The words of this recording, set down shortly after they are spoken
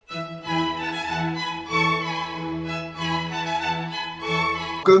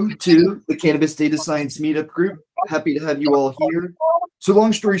Welcome to the Cannabis Data Science Meetup Group. Happy to have you all here. So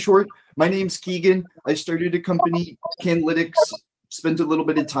long story short, my name's Keegan. I started a company, Cannalytics, spent a little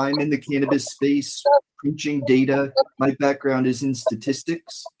bit of time in the cannabis space, crunching data. My background is in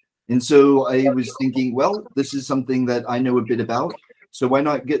statistics. And so I was thinking, well, this is something that I know a bit about. So why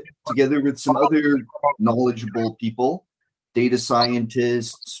not get together with some other knowledgeable people, data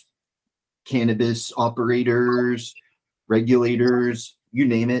scientists, cannabis operators, regulators, you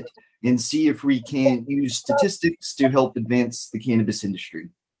name it, and see if we can use statistics to help advance the cannabis industry.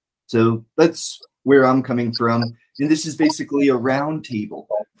 So that's where I'm coming from. And this is basically a round table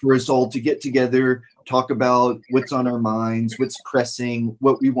for us all to get together, talk about what's on our minds, what's pressing,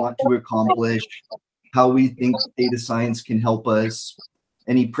 what we want to accomplish, how we think data science can help us,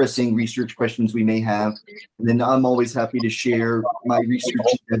 any pressing research questions we may have. And then I'm always happy to share my research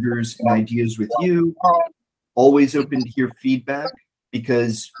endeavors and ideas with you. Always open to hear feedback,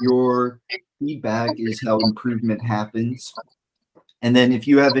 because your feedback is how improvement happens. And then if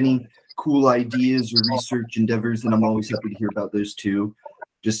you have any cool ideas or research endeavors, then I'm always happy to hear about those too.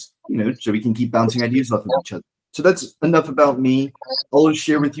 Just, so we can keep bouncing ideas off of each other. So that's enough about me. I'll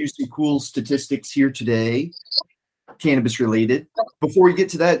share with you some cool statistics here today, cannabis related. Before we get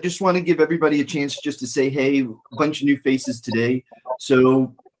to that, just want to give everybody a chance just to say, hey, a bunch of new faces today.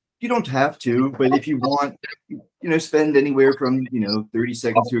 So you don't have to, but if you want, spend anywhere from, 30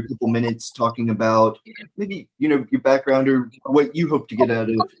 seconds to a couple minutes talking about maybe, your background or what you hope to get out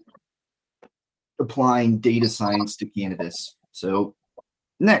of applying data science to cannabis. So,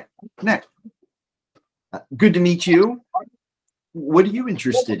 Nick, good to meet you. What are you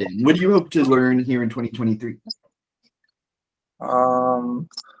interested in? What do you hope to learn here in 2023?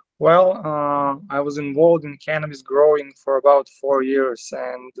 I was involved in cannabis growing for about 4 years,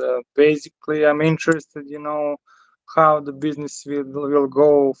 and basically I'm interested, how the business will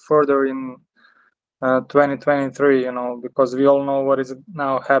go further in 2023, because we all know what is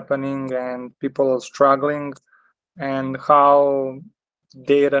now happening and people are struggling, and how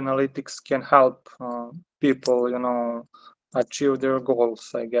data analytics can help people, achieve their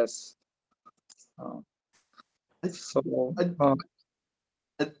goals, I guess.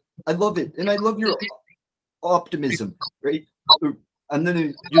 I love it, and I love your optimism, right? I'm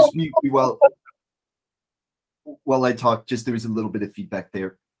gonna just mute you while I talk. Just there was a little bit of feedback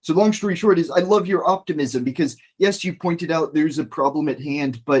there. So long story short is I love your optimism, because yes, you pointed out there's a problem at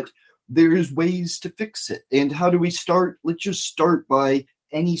hand, but there's ways to fix it. And how do we start? Let's just start by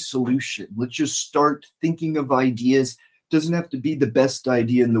any solution. Let's just start thinking of ideas. Doesn't have to be the best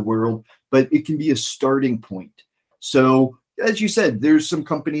idea in the world, but it can be a starting point. So as you said, there's some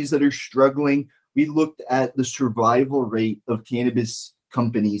companies that are struggling. We looked at the survival rate of cannabis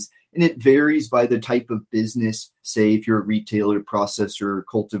companies, and it varies by the type of business, say if you're a retailer, processor, or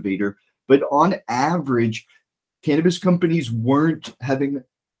cultivator. But on average, cannabis companies weren't having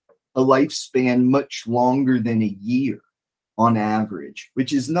a lifespan much longer than a year on average,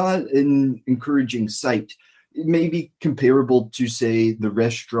 which is not an encouraging sight. It may be comparable to, say, the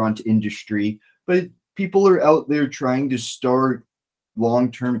restaurant industry, but people are out there trying to start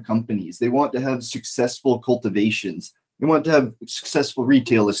long-term companies. They want to have successful cultivations. They want to have successful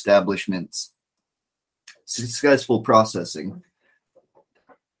retail establishments, successful processing.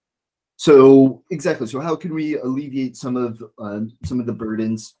 So exactly. So how can we alleviate some of the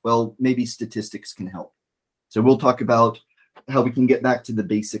burdens? Well, maybe statistics can help. So we'll talk about how we can get back to the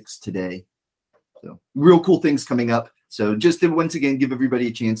basics today. So real cool things coming up. So just to once again give everybody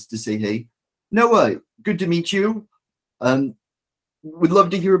a chance to say, hey, Noah, good to meet you. Would love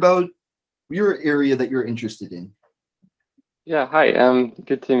to hear about your area that you're interested in. Yeah, hi.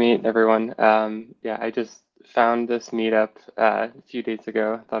 Good to meet everyone. I just found this meetup a few days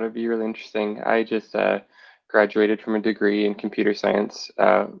ago. I thought it'd be really interesting. I just graduated from a degree in computer science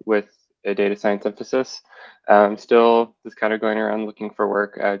with a data science emphasis. Still just kind of going around looking for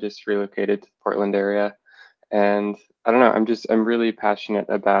work. I just relocated to the Portland area. And I don't know, I'm really passionate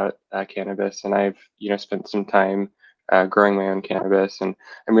about cannabis, and I've, spent some time growing my own cannabis, and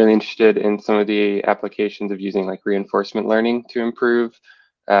I'm really interested in some of the applications of using like reinforcement learning to improve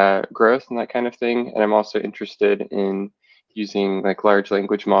growth and that kind of thing. And I'm also interested in using like large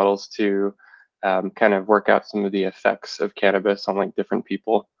language models to kind of work out some of the effects of cannabis on like different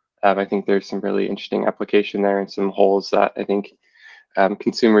people. I think there's some really interesting application there, and some holes that I think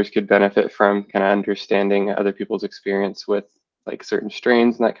consumers could benefit from, kind of understanding other people's experience with like certain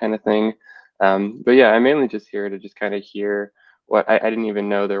strains and that kind of thing. But yeah, I'm mainly just here to just kind of hear what I didn't even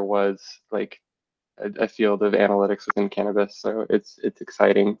know there was like a field of analytics within cannabis. So it's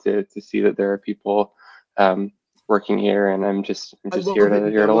exciting to see that there are people working here, and I'm just here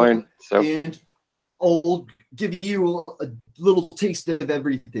it, to learn. So. And I'll give you a little taste of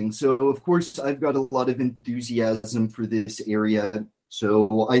everything. So, of course, I've got a lot of enthusiasm for this area.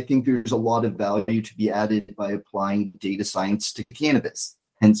 So I think there's a lot of value to be added by applying data science to cannabis,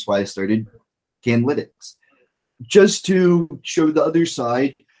 hence why I started Cannalytics. Just to show the other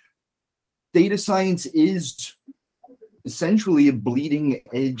side, data science is essentially a bleeding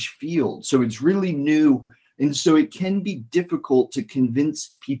edge field. So it's really new. And so it can be difficult to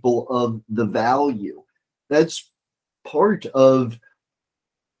convince people of the value. That's part of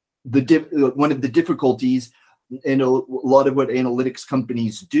one of the difficulties. And a lot of what analytics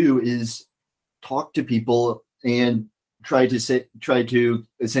companies do is talk to people and try to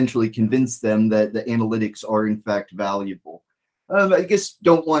essentially convince them that the analytics are in fact valuable. I guess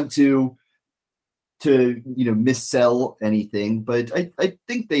don't want to missell anything, but I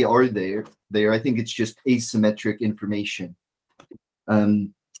think they are there. I think it's just asymmetric information.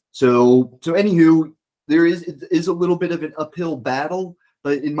 So anywho, there is a little bit of an uphill battle,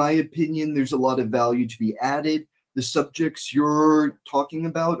 but in my opinion, there's a lot of value to be added. The subjects you're talking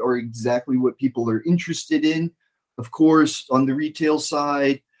about are exactly what people are interested in. Of course, on the retail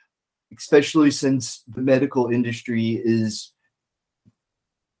side, especially since the medical industry is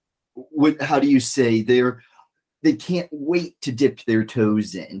how do you say, they can't wait to dip their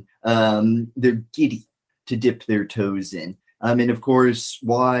toes in. They're giddy to dip their toes in. And of course,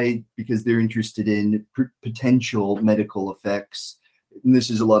 why? Because they're interested in potential medical effects. And this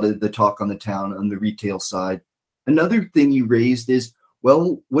is a lot of the talk on the retail side. Another thing you raised is,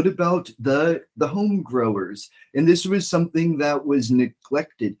 well, what about the home growers? And this was something that was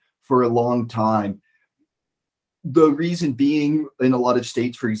neglected for a long time. The reason being, in a lot of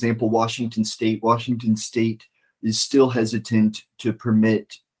states, for example, Washington State is still hesitant to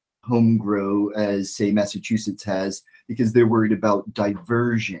permit home grow as, say, Massachusetts has, because they're worried about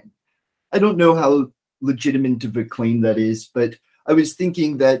diversion. I don't know how legitimate of a claim that is, but I was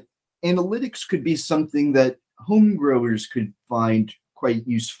thinking that analytics could be something that home growers could find quite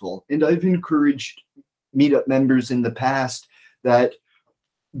useful. And I've encouraged meetup members in the past that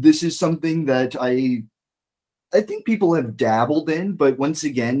this is something that I think people have dabbled in, but once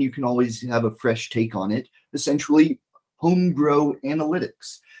again, you can always have a fresh take on it. Essentially, home grow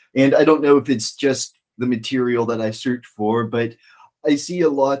analytics. And I don't know if it's just the material that I search for, but I see a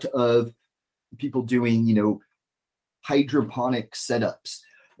lot of people doing, hydroponic setups.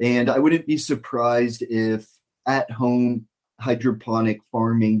 And I wouldn't be surprised if at-home hydroponic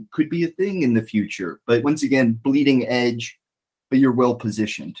farming could be a thing in the future. But once again, bleeding edge, but you're well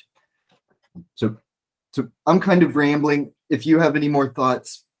positioned. So I'm kind of rambling. If you have any more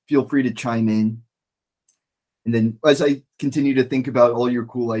thoughts, feel free to chime in. And then as I continue to think about all your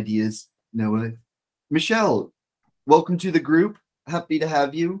cool ideas, Noah, Michelle, welcome to the group. Happy to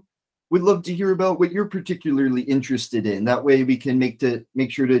have you. Would love to hear about what you're particularly interested in. That way we can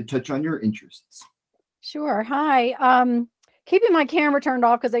make sure to touch on your interests. Sure. Hi. Keeping my camera turned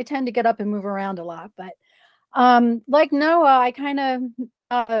off because I tend to get up and move around a lot. But like Noah, I kind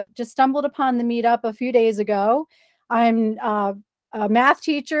of just stumbled upon the meetup a few days ago. I'm a math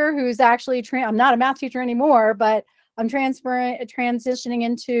teacher who's actually I'm not a math teacher anymore, but I'm transitioning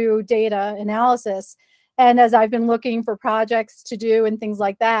into data analysis. And as I've been looking for projects to do and things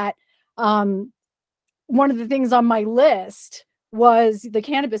like that, one of the things on my list was the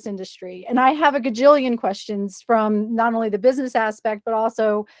cannabis industry. And I have a gajillion questions from not only the business aspect, but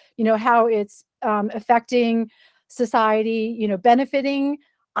also, how it's affecting society, benefiting,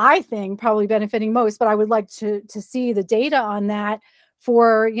 I think probably benefiting most, but I would like to see the data on that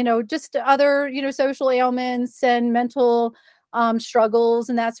for, just other, social ailments and mental struggles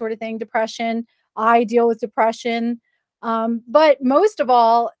and that sort of thing, depression. I deal with depression. But most of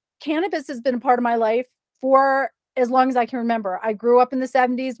all, cannabis has been a part of my life for as long as I can remember. I grew up in the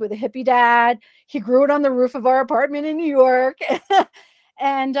 70s with a hippie dad. He grew it on the roof of our apartment in New York.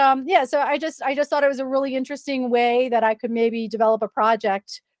 And so I just thought it was a really interesting way that I could maybe develop a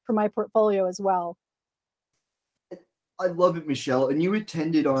project for my portfolio as well. I love it, Michelle. And you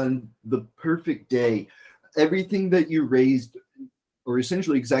attended on the perfect day. Everything that you raised are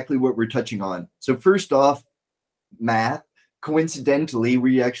essentially exactly what we're touching on. So first off, math. Coincidentally,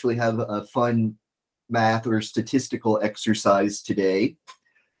 we actually have a fun math or statistical exercise today.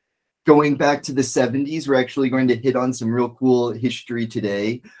 Going back to the 70s, we're actually going to hit on some real cool history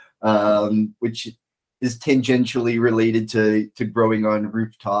today, which is tangentially related to growing on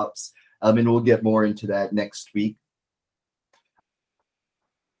rooftops. And we'll get more into that next week.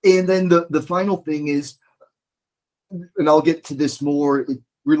 And then the final thing is, and I'll get to this more, it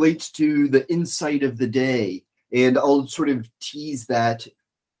relates to the insight of the day. And I'll sort of tease that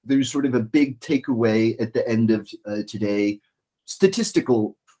there's sort of a big takeaway at the end of today,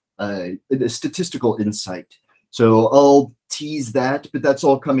 statistical insight. So I'll tease that, but that's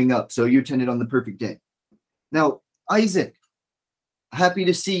all coming up. So you attended on the perfect day. Now, Isaac, happy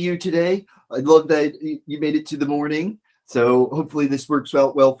to see you today. I love that you made it to the morning. So hopefully this works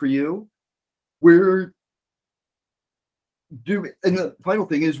out well for you. And the final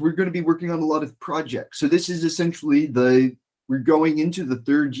thing is we're going to be working on a lot of projects. So this is essentially we're going into the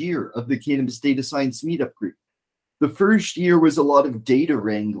third year of the Cannabis Data Science Meetup Group. The first year was a lot of data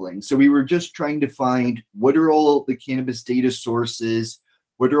wrangling. So we were just trying to find what are all the cannabis data sources,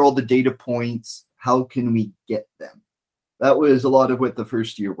 what are all the data points, how can we get them? That was a lot of what the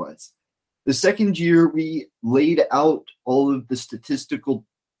first year was. The second year, we laid out all of the statistical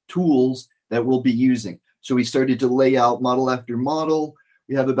tools that we'll be using. So we started to lay out model after model.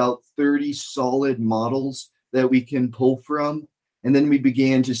 We have about 30 solid models that we can pull from. And then we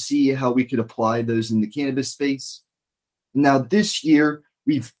began to see how we could apply those in the cannabis space. Now this year,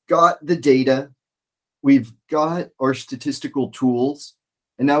 we've got the data, we've got our statistical tools,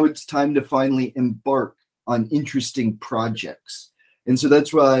 and now it's time to finally embark on interesting projects. And so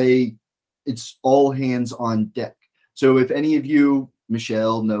that's why it's all hands on deck. So if any of you,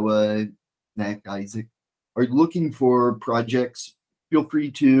 Michelle, Noah, Nick, Isaac, are looking for projects, feel free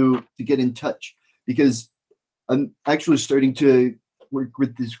to get in touch, because I'm actually starting to work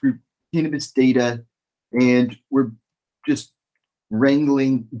with this group, Cannabis Data, and we're just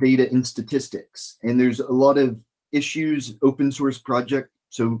wrangling data and statistics. And there's a lot of issues, open source project.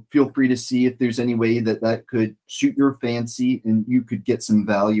 So feel free to see if there's any way that could suit your fancy and you could get some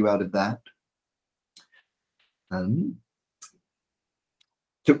value out of that.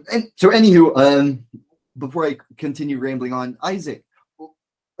 Anywho, before I continue rambling on, Isaac,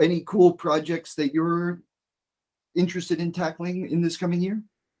 any cool projects that you're interested in tackling in this coming year?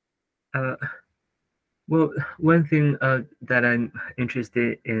 Well, one thing that I'm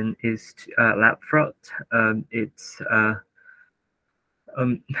interested in is lab fraud.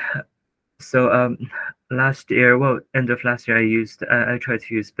 Last year, end of last year, I tried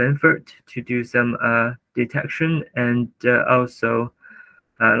to use Benford to do some detection, and also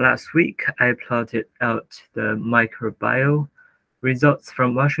last week I plotted out the microbiome results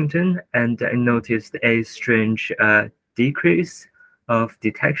from Washington, and I noticed a strange decrease of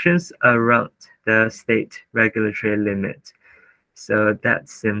detections around the state regulatory limit. So that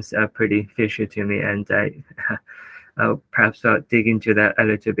seems pretty fishy to me, and I'll perhaps dig into that a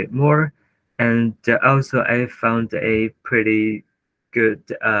little bit more. And also I found a pretty good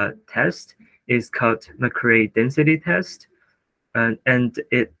test. It's called McRae density test, and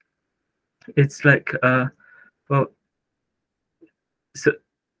it's like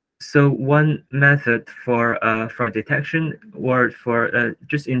So one method for detection or for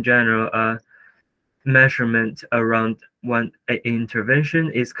just in general measurement around one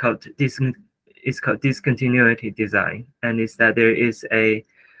intervention is called discontinuity design, and it's that there is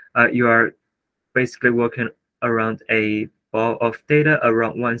you are basically working around a ball of data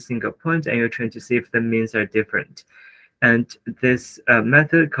around one single point, and you're trying to see if the means are different. And this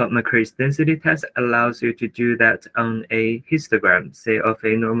method called McRae's density test allows you to do that on a histogram, say of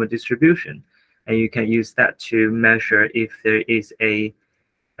a normal distribution. And you can use that to measure if there is a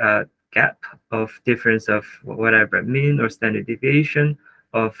gap of difference of whatever mean or standard deviation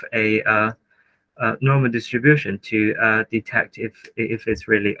of a normal distribution to detect if it's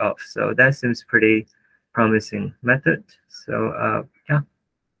really off. So that seems pretty promising method. So yeah.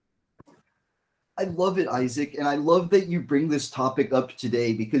 I love it, Isaac, and I love that you bring this topic up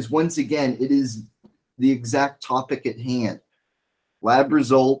today, because once again, it is the exact topic at hand: lab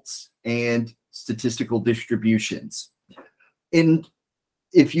results and statistical distributions. And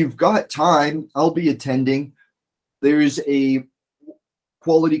if you've got time, I'll be attending. There's a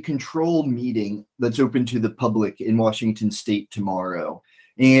quality control meeting that's open to the public in Washington State tomorrow.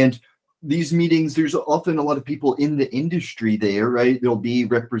 And these meetings, there's often a lot of people in the industry there, right? There'll be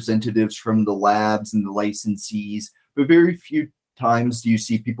representatives from the labs and the licensees, but very few times do you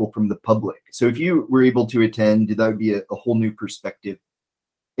see people from the public. So if you were able to attend, that would be a whole new perspective.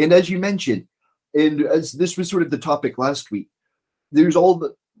 And as you mentioned, and as this was sort of the topic last week, there's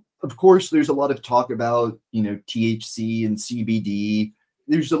of course, there's a lot of talk about, THC and CBD.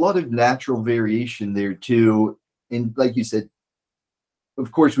 There's a lot of natural variation there too. And like you said,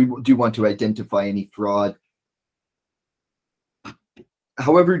 of course, we do want to identify any fraud.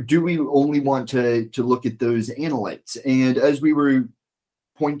 However, do we only want to look at those analytes? And as we were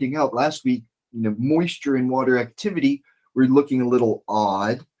pointing out last week, moisture and water activity were looking a little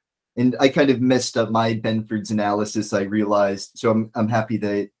odd. And I kind of messed up my Benford's analysis, I realized. So I'm happy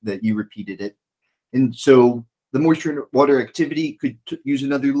that you repeated it. And so the moisture and water activity could use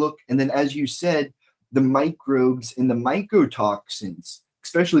another look. And then, as you said, the microbes and the mycotoxins,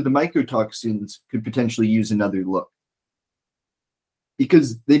 especially the mycotoxins, could potentially use another look.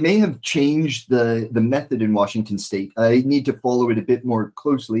 Because they may have changed the method in Washington State. I need to follow it a bit more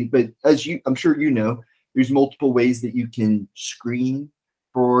closely. But as I'm sure you know, there's multiple ways that you can screen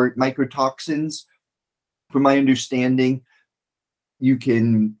for mycotoxins. From my understanding, you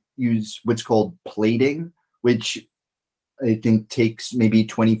can use what's called plating, which I think takes maybe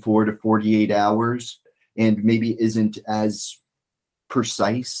 24 to 48 hours and maybe isn't as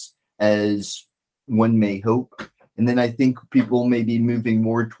precise as one may hope. And then I think people may be moving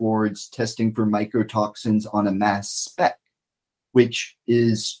more towards testing for mycotoxins on a mass spec, which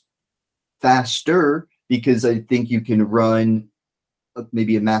is faster because I think you can run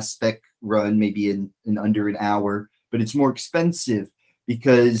maybe a mass spec run maybe in under an hour, but it's more expensive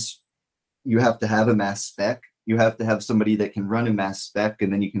because you have to have a mass spec. You have to have somebody that can run a mass spec,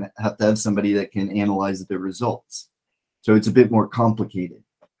 and then you have to have somebody that can analyze the results. So it's a bit more complicated.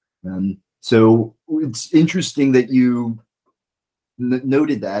 So it's interesting that you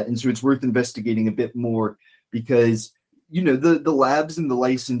noted that, and so it's worth investigating a bit more because, you know, the labs and the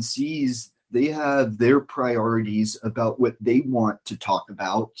licensees, they have their priorities about what they want to talk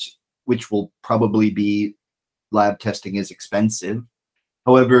about, which will probably be lab testing is expensive.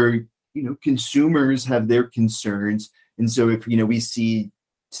 However, you know, consumers have their concerns. And so if, you know, we see,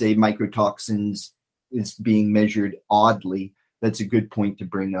 say, mycotoxins is being measured oddly, that's a good point to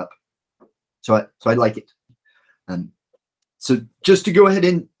bring up. So I like it. So just to go ahead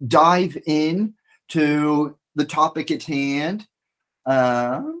and dive in to the topic at hand.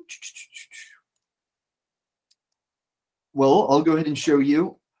 Well, I'll go ahead and show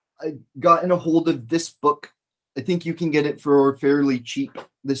you. I got in a hold of this book. I think you can get it for fairly cheap.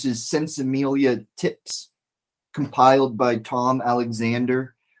 This is Sensimelia Tips, compiled by Tom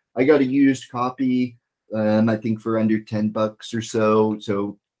Alexander. I got a used copy, I think for under $10 or so.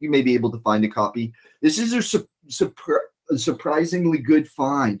 So you may be able to find a copy. This is a surprisingly good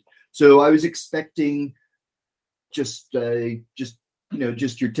find. So I was expecting just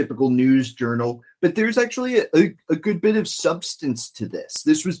your typical news journal, but there's actually a good bit of substance to this.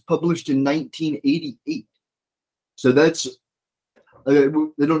 This was published in 1988. So that's, I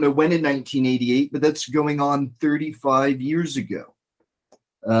don't know when in 1988, but that's going on 35 years ago.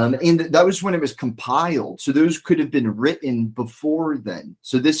 And that was when it was compiled. So those could have been written before then.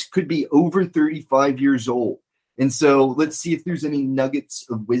 So this could be over 35 years old. And so let's see if there's any nuggets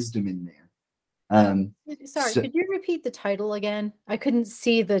of wisdom in there. Sorry, could you repeat the title again? I couldn't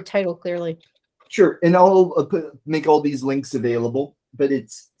see the title clearly. Sure. And I'll make all these links available, but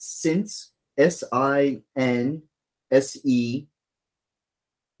it's Since, SINSE,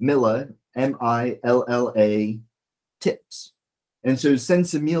 Milla, MILLA, Tips. And so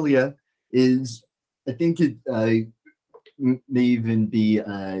Sensimelia is, I think it may even be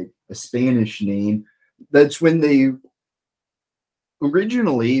a Spanish name. That's when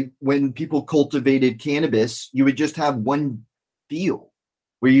originally, when people cultivated cannabis, you would just have one field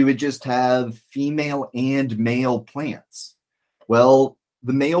where you would just have female and male plants. Well,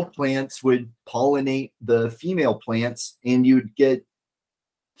 the male plants would pollinate the female plants and you'd get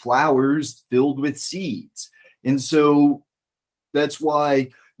flowers filled with seeds. And so that's why,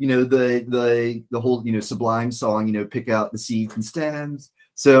 you know, the whole, you know, Sublime song, you know, pick out the seeds and stems.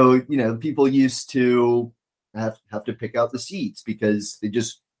 So, you know, people used to have to pick out the seeds because they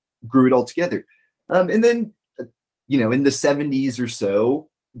just grew it all together. And then, you know, in the 70s or so,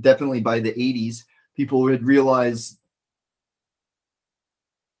 definitely by the 80s, people would realize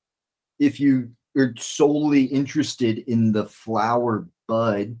if you are solely interested in the flower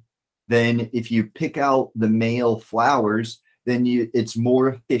bud, then if you pick out the male flowers, then it's more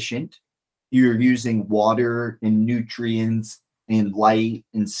efficient. You're using water and nutrients and light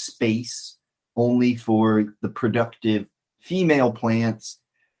and space only for the productive female plants,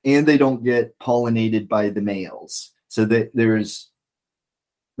 and they don't get pollinated by the males. So that there's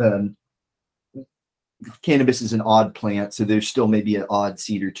cannabis is an odd plant, so there's still maybe an odd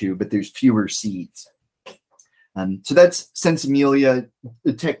seed or two, but there's fewer seeds. So that's Sensimelia,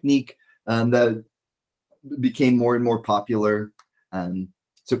 the technique that became more and more popular.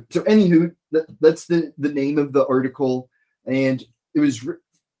 So anywho, that's the name of the article, and it was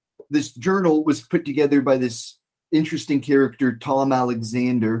this journal was put together by this interesting character, Tom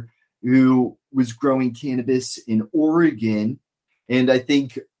Alexander, who was growing cannabis in Oregon, and I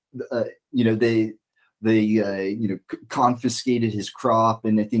think you know, they confiscated his crop,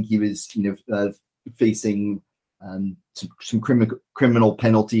 and I think he was facing some criminal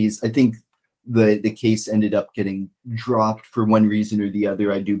penalties. I think the case ended up getting dropped for one reason or the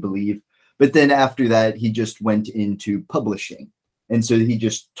other, I do believe. But then after that, he just went into publishing. And so he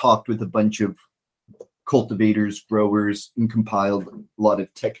just talked with a bunch of cultivators, growers, and compiled a lot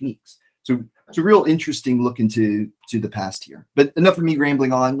of techniques. So it's a real interesting look into the past here. But enough of me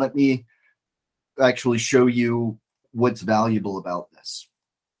rambling on. Let me actually show you what's valuable about this.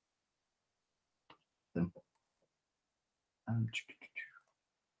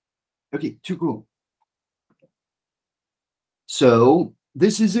 Okay, too cool. So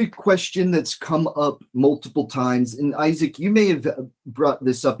this is a question that's come up multiple times. And Isaac, you may have brought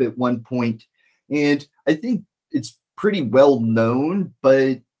this up at one point, and I think it's pretty well known,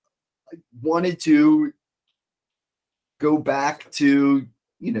 but I wanted to go back to,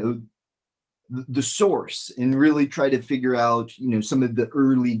 the source and really try to figure out, some of the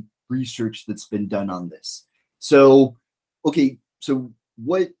early research that's been done on this. So, okay, so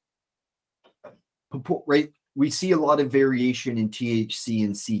right? We see a lot of variation in THC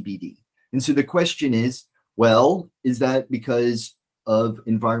and CBD. And so the question is, well, is that because of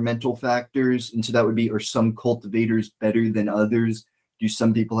environmental factors? And so that would be, are some cultivators better than others? Do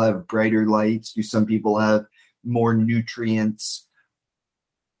some people have brighter lights? Do some people have more nutrients?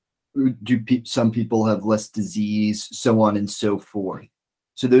 Do some people have less disease? So on and so forth.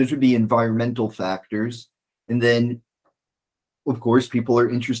 So those would be environmental factors. And then, of course, people are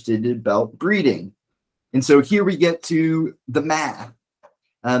interested about breeding. And so here we get to the math.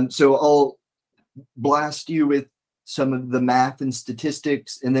 So I'll blast you with some of the math and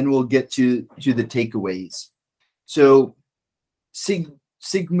statistics, and then we'll get to the takeaways. So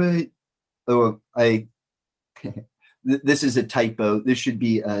sigma, this is a typo. This should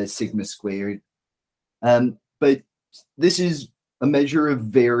be sigma squared. But this is a measure of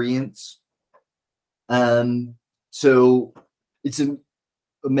variance. So it's a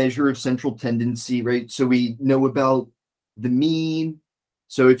measure of central tendency, right? So we know about the mean.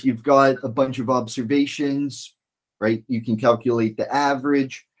 So if you've got a bunch of observations, right, you can calculate the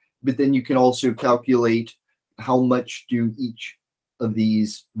average, but then you can also calculate how much do each of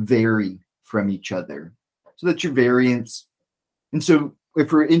these vary from each other. So that's your variance. And so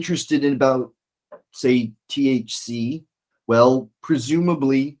if we're interested in about, say, THC, well,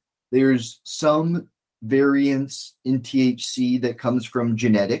 presumably there's some variance in THC that comes from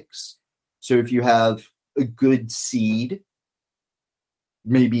genetics. So if you have a good seed,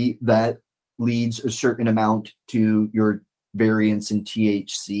 maybe that leads a certain amount to your variance in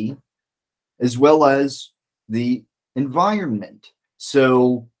THC, as well as the environment.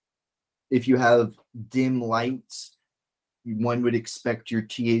 So if you have dim lights, one would expect your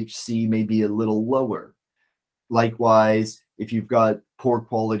THC may be a little lower. Likewise, if you've got poor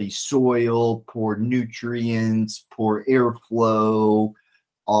quality soil, poor nutrients, poor airflow,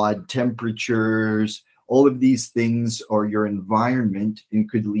 odd temperatures, all of these things are your environment and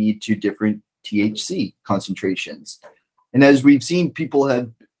could lead to different THC concentrations. And as we've seen,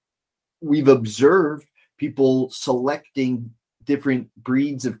 we've observed people selecting different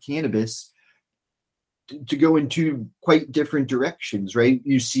breeds of cannabis to go into quite different directions, right?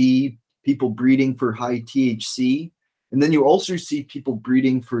 You see people breeding for high THC, and then you also see people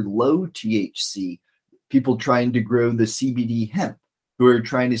breeding for low THC, people trying to grow the CBD hemp, who are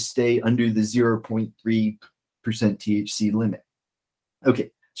trying to stay under the 0.3% THC limit.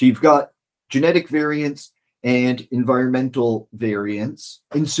 Okay, so you've got genetic variance and environmental variance.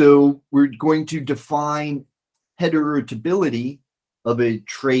 And so we're going to define heritability of a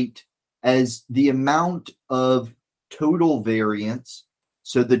trait as the amount of total variance.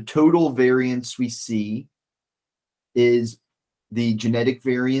 So the total variance we see is the genetic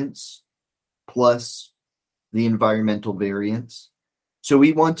variance plus the environmental variance. So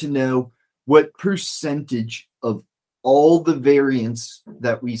we want to know what percentage of all the variance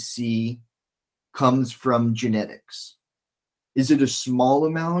that we see comes from genetics. Is it a small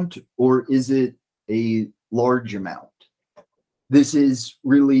amount or is it a large amount? This is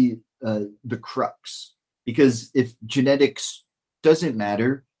really the crux, because if genetics doesn't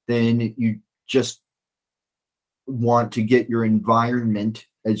matter, then you just want to get your environment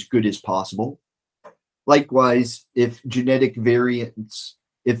as good as possible. Likewise, if genetic variance,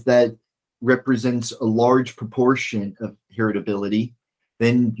 if that represents a large proportion of heritability,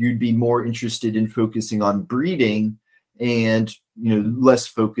 then you'd be more interested in focusing on breeding and less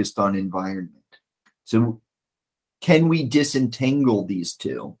focused on environment. So can we disentangle these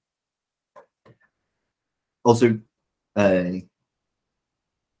two? Also,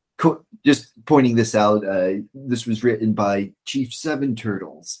 just pointing this out, this was written by Chief Seven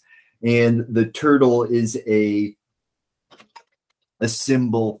Turtles, and the turtle is a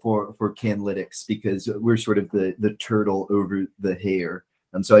symbol for Cannalytics because we're sort of the turtle over the hare.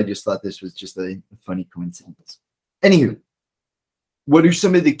 And so I just thought this was just a funny coincidence. Anywho, what are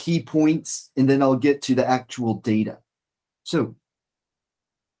some of the key points? And then I'll get to the actual data. So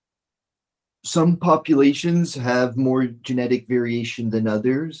some populations have more genetic variation than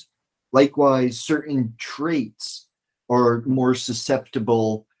others. Likewise, certain traits are more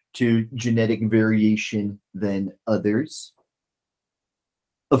susceptible to genetic variation than others.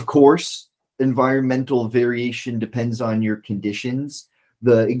 Of course, environmental variation depends on your conditions.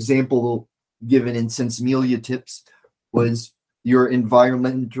 The example given in Sensimilia tips was your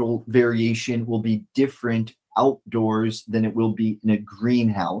environmental variation will be different outdoors than it will be in a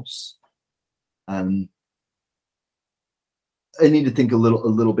greenhouse. I need to think a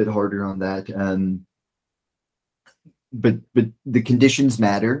little bit harder on that. But the conditions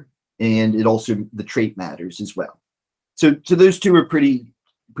matter, and it also the trait matters as well. So those two are pretty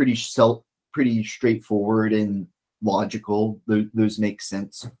straightforward and logical. Those make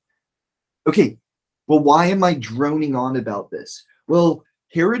sense. Okay, well, why am I droning on about this? Well,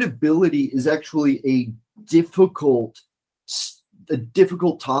 heritability is actually a difficult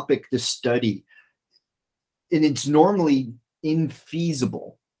topic to study, and it's normally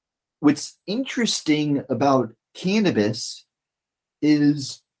infeasible. What's interesting about cannabis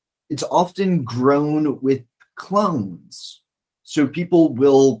is it's often grown with clones. So people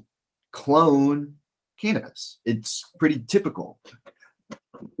will clone cannabis. It's pretty typical.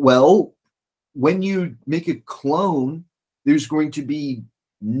 Well, when you make a clone, there's going to be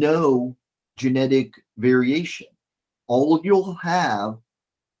no genetic variation. All you'll have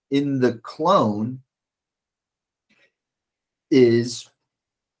in the clone is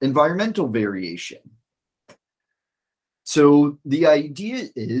environmental variation. So the idea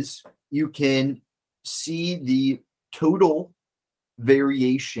is you can see the total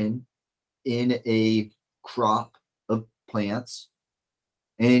variation in a crop of plants,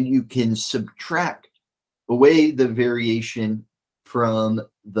 and you can subtract away the variation from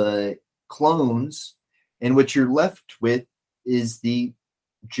the clones, and what you're left with is the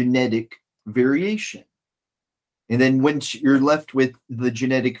genetic variation. And then once you're left with the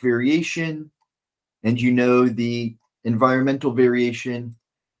genetic variation and you know the environmental variation,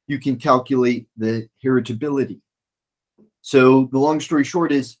 you can calculate the heritability. So the long story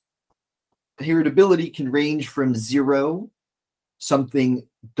short is heritability can range from 0, something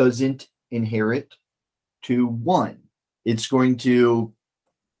doesn't inherit, to 1. It's going to,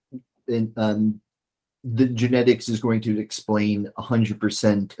 the genetics is going to explain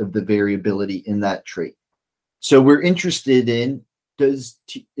 100% of the variability in that trait. So we're interested in, is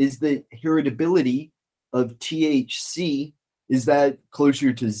the heritability of THC, is that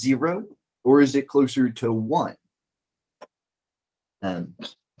closer to 0 or is it closer to 1?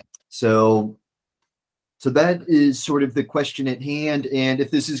 So that is sort of the question at hand. And if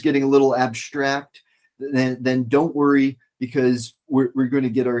this is getting a little abstract, then don't worry, because we're going to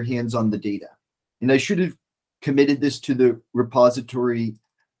get our hands on the data. And I should have committed this to the repository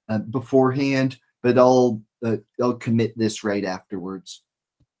beforehand, but I'll commit this right afterwards.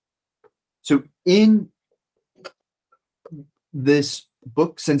 So in this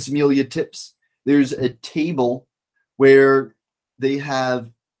book, Sensimilia Tips, there's a table where they have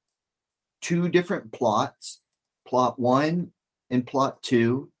 2 different plots, plot 1 and plot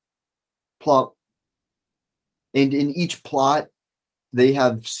 2. And in each plot, they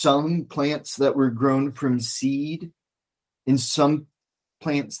have some plants that were grown from seed and some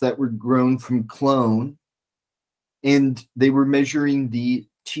plants that were grown from clone. And they were measuring the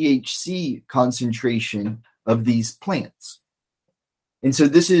THC concentration of these plants. And so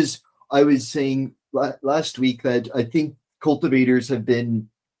this is, I was saying last week that I think cultivators have been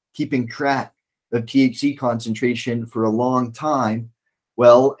keeping track of THC concentration for a long time.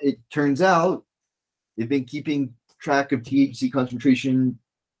 Well, it turns out they've been keeping track of THC concentration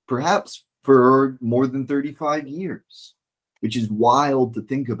perhaps for more than 35 years, which is wild to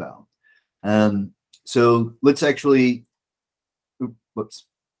think about. So let's actually, oops,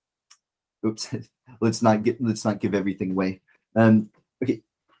 let's not give everything away. Okay,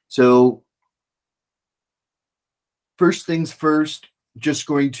 so first things first, just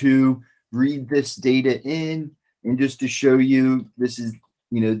going to read this data in, and just to show you, this is,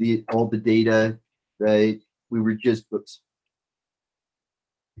 all the data that we were just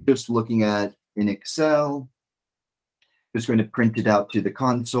looking at in Excel. Just going to print it out to the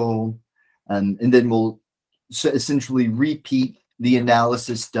console, and then we'll essentially repeat the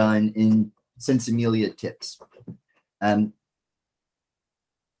analysis done in Sensimilia tips.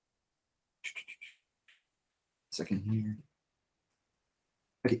 Second here.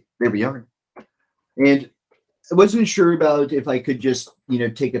 Okay, there we are. And I wasn't sure about if I could just,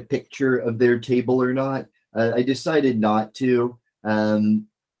 take a picture of their table or not. I decided not to,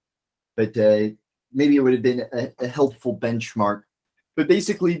 but maybe it would have been a helpful benchmark. But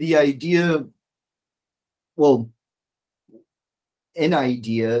basically the idea, an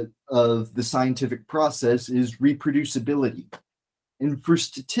idea of the scientific process is reproducibility. And for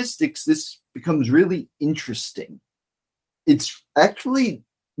statistics, this becomes really interesting. It's actually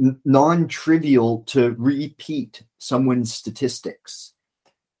non-trivial to repeat someone's statistics.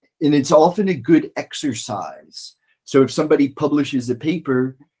 And it's often a good exercise. So if somebody publishes a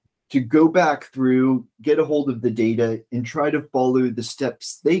paper, to go back through, get a hold of the data, and try to follow the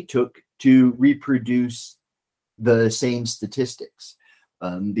steps they took to reproduce the same statistics.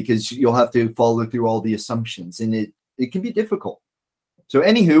 Because you'll have to follow through all the assumptions, and it can be difficult. So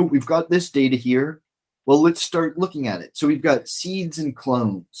anywho, we've got this data here. Well, let's start looking at it. So we've got seeds and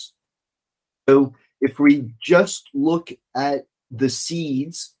clones. So if we just look at the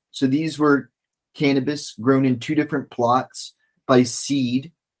seeds, so these were cannabis grown in 2 different plots by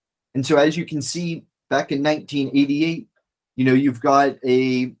seed. And so as you can see, back in 1988, you've got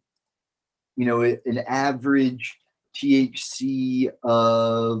an average THC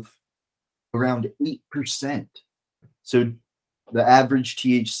of around 8%. So the average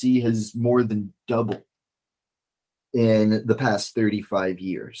THC has more than doubled in the past 35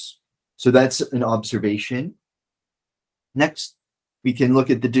 years. So that's an observation. Next, we can look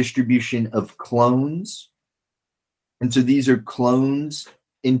at the distribution of clones. And so these are clones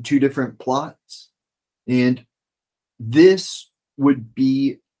in 2 different plots. And this would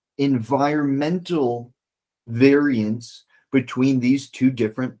be environmental variance between these 2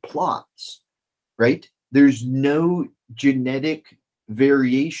 different plots, right? There's no genetic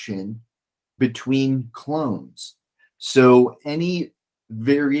variation between clones. So any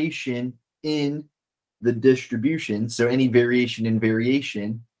variation in the distribution, so any variation in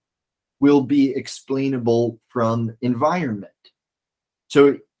variation, will be explainable from environment.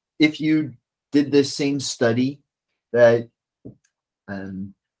 So if you did this same study that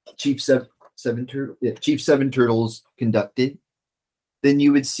Chief Seven Turtles conducted, then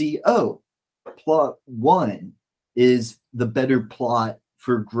you would see, plot 1 is the better plot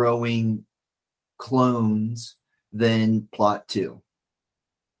for growing clones than plot 2.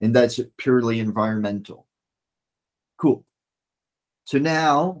 And that's purely environmental. Cool. So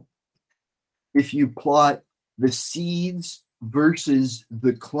now, if you plot the seeds versus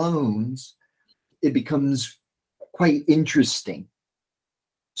the clones, it becomes quite interesting.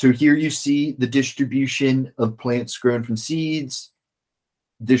 So here you see the distribution of plants grown from seeds,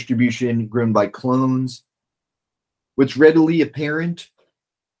 distribution grown by clones. What's readily apparent,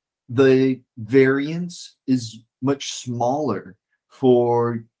 the variance is much smaller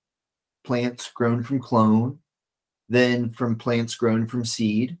for plants grown from clone than from plants grown from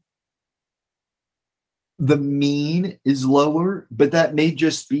seed. The mean is lower, but that may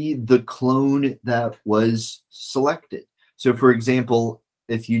just be the clone that was selected. So for example,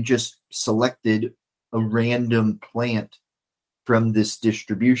 if you just selected a random plant from this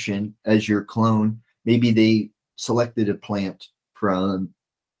distribution as your clone, maybe they selected a plant from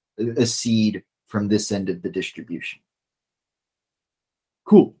a seed from this end of the distribution.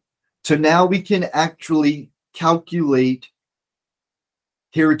 Cool. So now we can actually calculate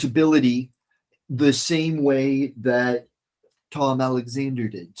heritability the same way that Tom Alexander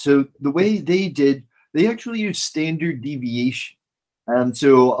did. So the way they did, they actually used standard deviation.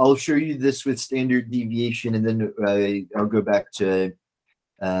 So I'll show you this with standard deviation, and then I'll go back to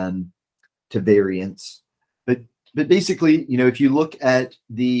variance. But basically, if you look at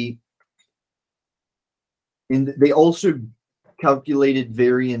they also calculated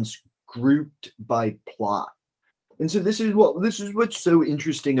variance grouped by plot. And so this is what's so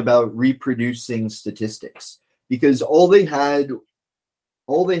interesting about reproducing statistics, because all they have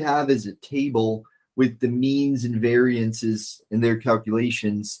is a table with the means and variances in their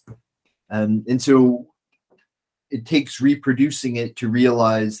calculations. And so it takes reproducing it to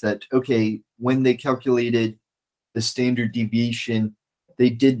realize that, okay, when they calculated the standard deviation, they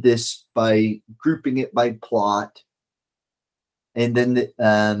did this by grouping it by plot, and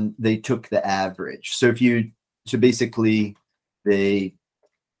then they took the average. So basically they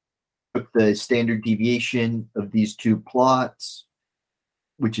took the standard deviation of these 2 plots,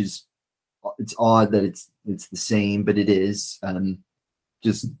 which is, it's odd that it's the same, but it is.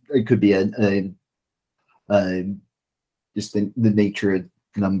 Just it could be a just the nature of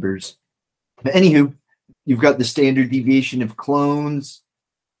numbers. But anywho, you've got the standard deviation of clones.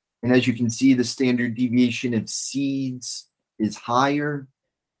 And as you can see, the standard deviation of seeds is higher.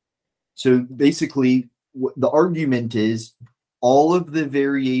 So basically, what the argument is, all of the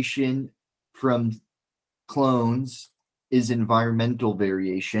variation from clones is environmental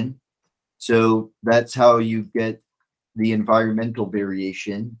variation. So that's how you get the environmental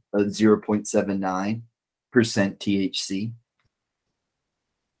variation of 0.79% THC.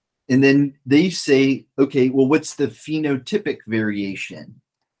 And then they say, okay, well, what's the phenotypic variation?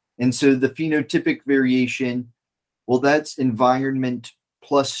 And so the phenotypic variation, well, that's environment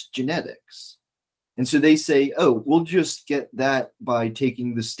plus genetics. And so they say, oh, we'll just get that by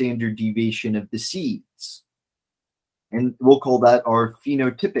taking the standard deviation of the seeds. And we'll call that our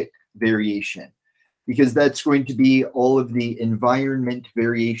phenotypic variation, because that's going to be all of the environment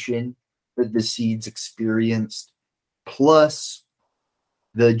variation that the seeds experienced, plus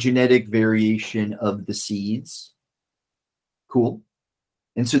the genetic variation of the seeds. Cool.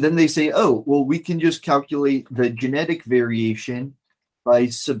 And so then they say, oh, well, we can just calculate the genetic variation by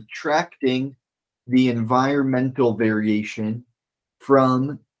subtracting the environmental variation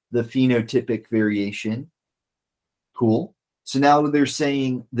from the phenotypic variation. Cool. So now they're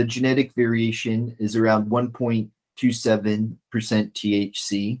saying the genetic variation is around 1.27%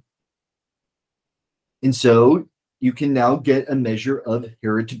 THC. And so you can now get a measure of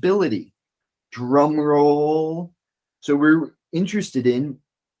heritability. Drum roll. So we're interested in,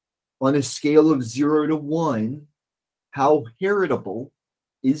 on a scale of 0 to 1, how heritable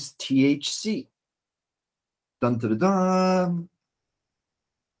is THC? Dun, dun, dun, dun.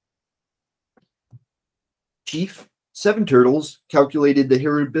 Chief Seven Turtles calculated the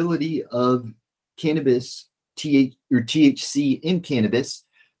heritability of cannabis, THC in cannabis,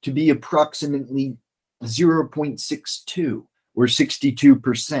 to be approximately 0.62 or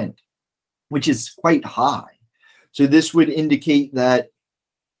 62%, which is quite high. So this would indicate that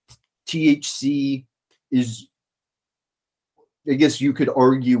THC is, I guess you could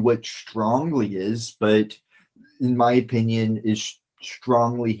argue what strongly is, but in my opinion, is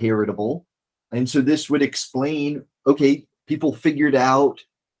strongly heritable. And so this would explain, okay, people figured out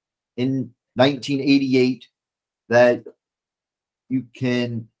in 1988 that you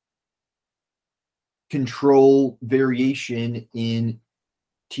can control variation in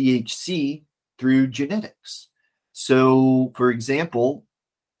THC through genetics. So, for example,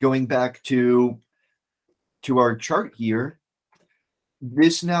 going back to our chart here,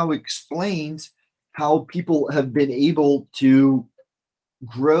 this now explains how people have been able to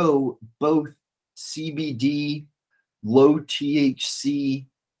grow both CBD, low THC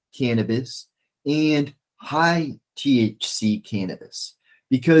cannabis, and high THC cannabis,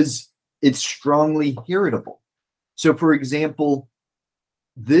 because it's strongly heritable. So, for example,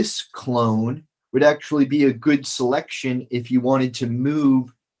 this clone would actually be a good selection if you wanted to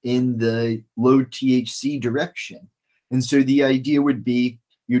move in the low THC direction. And so the idea would be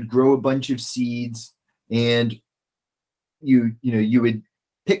you'd grow a bunch of seeds, and you would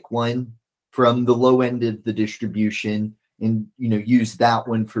pick one from the low end of the distribution and use that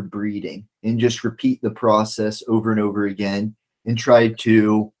one for breeding, and just repeat the process over and over again and try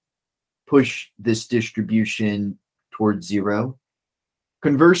to push this distribution towards 0.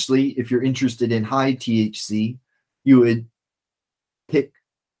 Conversely, if you're interested in high THC, you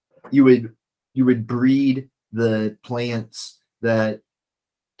would breed the plants that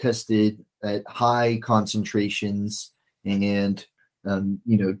tested at high concentrations, and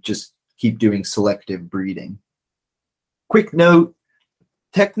just keep doing selective breeding. Quick note,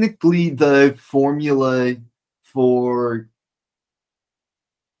 technically the formula for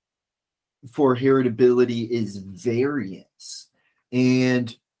heritability is variance.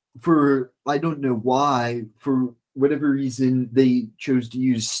 And I don't know why, for whatever reason, they chose to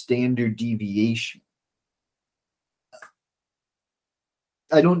use standard deviation.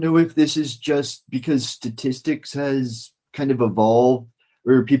 I don't know if this is just because statistics has kind of evolved,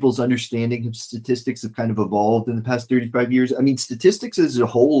 or people's understanding of statistics have kind of evolved in the past 35 years. I mean, statistics as a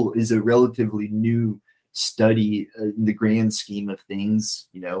whole is a relatively new study in the grand scheme of things,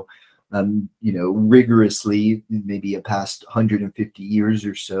 rigorously, maybe a past 150 years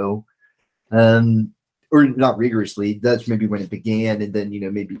or so, or not rigorously. That's maybe when it began, and then,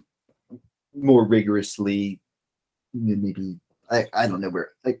 maybe more rigorously, maybe, I don't know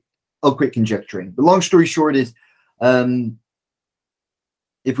where, I'll quit conjecturing. But long story short is,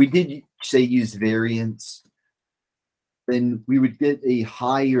 if we did, say, use variance, then we would get a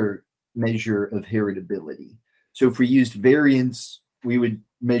higher measure of heritability. So if we used variance, we would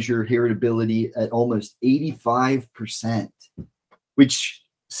measure heritability at almost 85%, which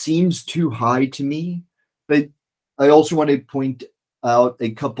seems too high to me. But I also want to point out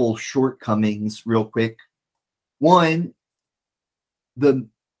a couple shortcomings real quick. One,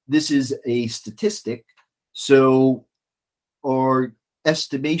 this is a statistic, so our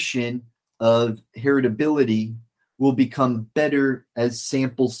estimation of heritability will become better as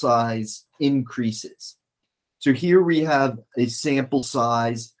sample size increases. So here we have a sample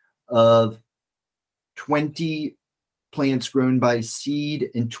size of 20 plants grown by seed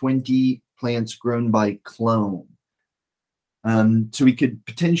and 20 plants grown by clone. So we could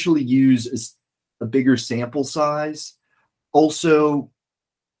potentially use a bigger sample size. Also,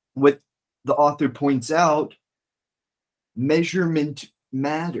 what the author points out, measurement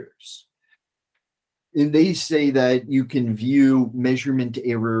matters. And they say that you can view measurement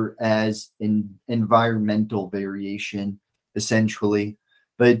error as an environmental variation, essentially.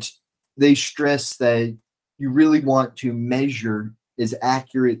 But they stress that you really want to measure as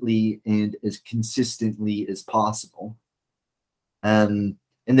accurately and as consistently as possible. And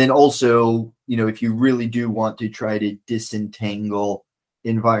then also, if you really do want to try to disentangle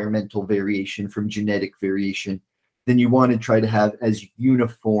environmental variation from genetic variation, then you want to try to have as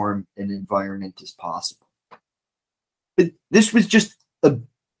uniform an environment as possible. But this was just a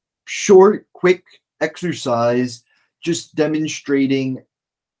short, quick exercise just demonstrating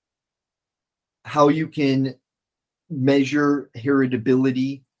how you can measure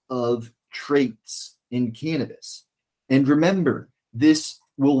heritability of traits in cannabis. And remember, this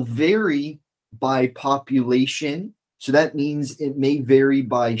will vary by population. So that means it may vary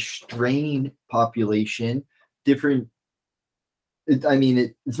by strain population. It's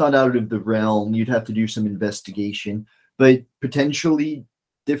not out of the realm. You'd have to do some investigation, but potentially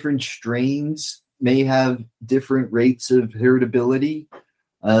different strains may have different rates of heritability.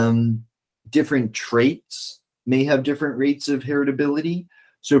 Different traits may have different rates of heritability.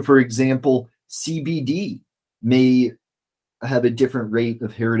 So, for example, CBD may have a different rate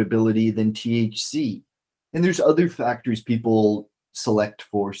of heritability than THC. And there's other factors people select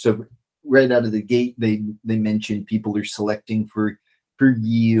for. So right out of the gate, they mentioned people are selecting for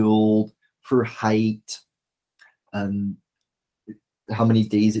yield, for height, how many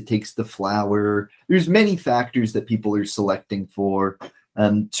days it takes to flower. There's many factors that people are selecting for.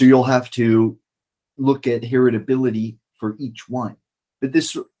 So you'll have to look at heritability for each one. But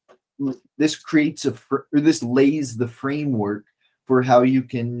this creates this lays the framework for how you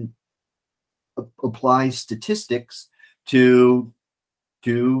can apply statistics to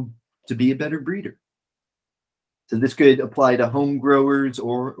be a better breeder. So this could apply to home growers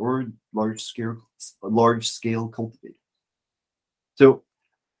or large scale cultivators. So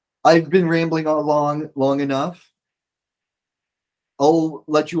I've been rambling along long enough. I'll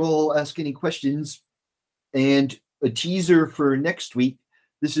let you all ask any questions. And a teaser for next week.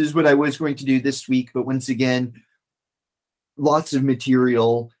 This is what I was going to do this week, but once again, lots of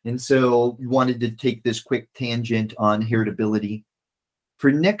material. And so we wanted to take this quick tangent on heritability.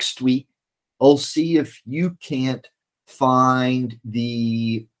 For next week, I'll see if you can't find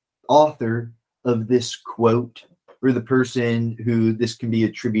the author of this quote or the person who this can be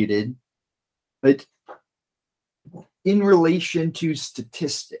attributed. But in relation to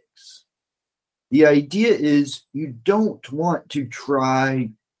statistics, the idea is you don't want to try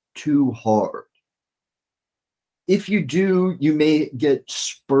too hard. If you do, you may get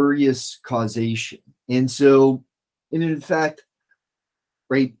spurious causation. And so, and in fact,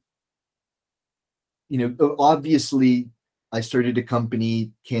 right, obviously I started a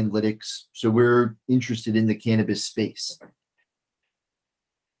company, Cannabis, so we're interested in the cannabis space.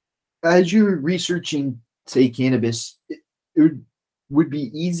 As you're researching, say, cannabis, it would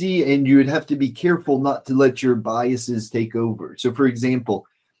be easy, and you would have to be careful not to let your biases take over. So, for example,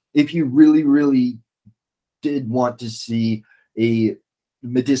 if you really, really did want to see a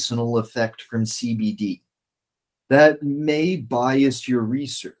medicinal effect from CBD, that may bias your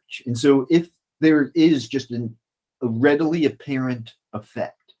research. And so if there is just a readily apparent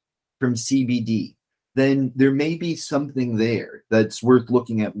effect from CBD, then there may be something there that's worth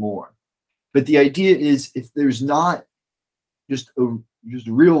looking at more. But the idea is, if there's not just a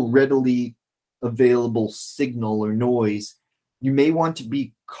real readily available signal or noise, you may want to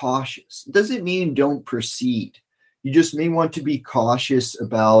be cautious. It doesn't mean don't proceed. You just may want to be cautious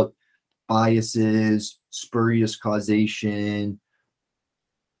about biases, spurious causation,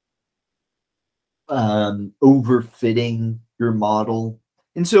 overfitting your model.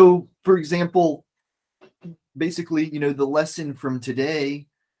 And so, for example, basically, the lesson from today,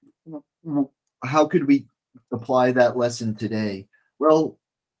 how could we apply that lesson today? Well,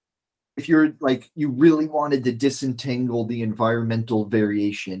 if you're like, you really wanted to disentangle the environmental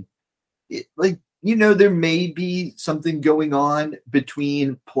variation, there may be something going on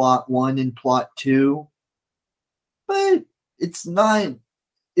between plot 1 and plot 2, but it's not,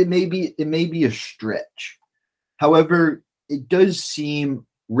 it may be a stretch. However, it does seem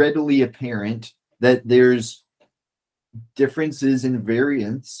readily apparent that there's differences in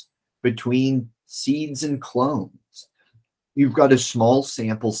variance between seeds and clones. You've got a small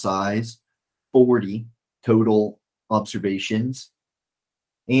sample size, 40 total observations,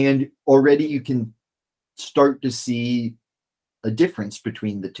 and already you can start to see a difference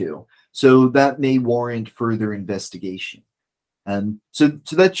between the two. So that may warrant further investigation. So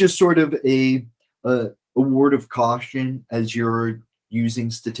that's just sort of a word of caution as you're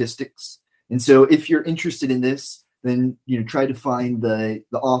using statistics. And so if you're interested in this, then try to find the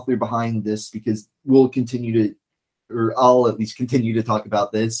author behind this, because we'll continue to, or I'll at least continue to talk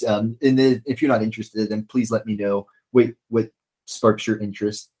about this. And then if you're not interested, then please let me know what sparks your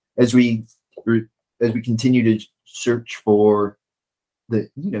interest as we continue to search for the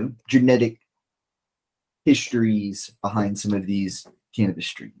genetic histories behind some of these cannabis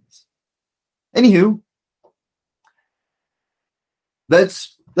strains. Anywho,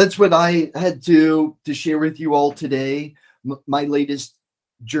 that's what I had to share with you all today. My latest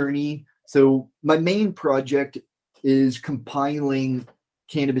journey. So my main project is compiling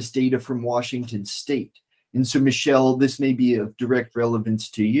cannabis data from Washington State. And so, Michelle, this may be of direct relevance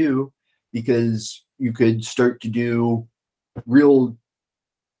to you, because you could start to do real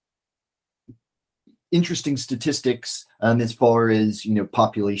interesting statistics as far as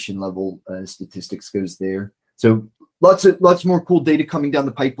population level statistics goes there. So lots more cool data coming down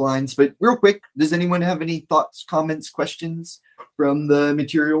the pipelines. But real quick, does anyone have any thoughts, comments, questions from the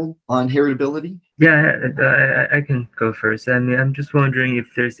material on heritability? Yeah, I can go first. I mean, I'm just wondering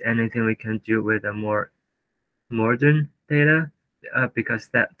if there's anything we can do with a more modern data, because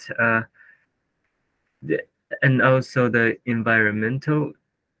that and also the environmental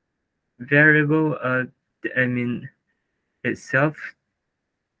variable, I mean, itself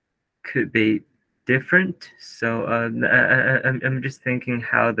could be different. So I'm just thinking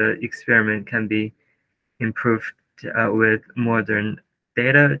how the experiment can be improved with modern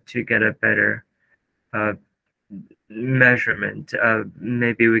data to get a better measurement.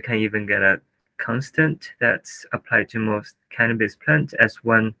 Maybe we can even get a constant that's applied to most cannabis plants as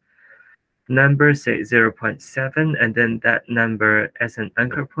one number, say 0.7, and then that number as an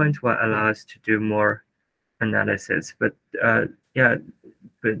anchor point will allow us to do more analysis. But yeah.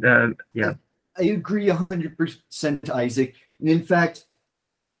 I agree 100%, Isaac. And in fact,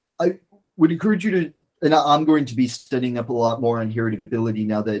 I would encourage you to, and I'm going to be studying up a lot more on heritability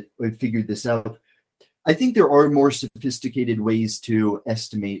now that I've figured this out. I think there are more sophisticated ways to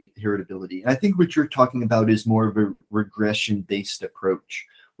estimate heritability. I think what you're talking about is more of a regression-based approach,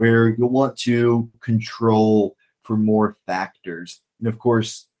 where you'll want to control for more factors, and of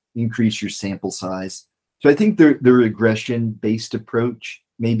course, increase your sample size. So I think the regression-based approach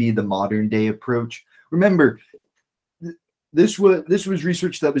may be the modern-day approach. Remember, this was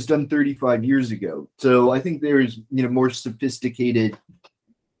research that was done 35 years ago. So I think there's more sophisticated,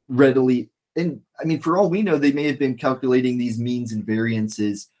 readily. And I mean, for all we know, they may have been calculating these means and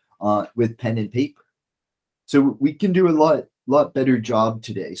variances with pen and paper. So we can do a lot better job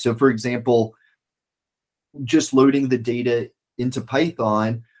today. So for example, just loading the data into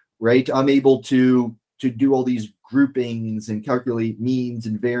Python, right? I'm able to do all these groupings and calculate means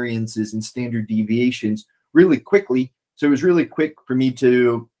and variances and standard deviations really quickly. So it was really quick for me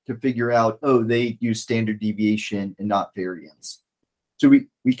to figure out, oh, they use standard deviation and not variance. So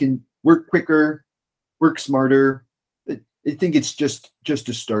we can work quicker, work smarter. I think it's just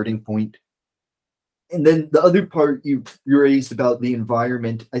a starting point. And then the other part you raised about the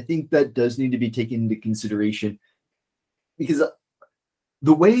environment, I think that does need to be taken into consideration, because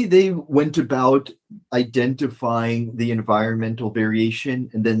the way they went about identifying the environmental variation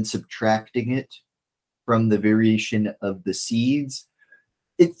and then subtracting it from the variation of the seeds,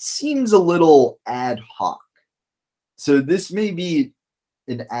 it seems a little ad hoc. So this may be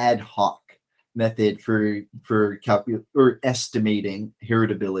an ad hoc method for estimating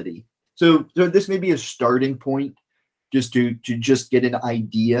heritability. So this may be a starting point, just to just get an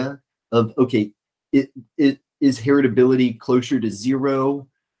idea of, okay, it is heritability closer to 0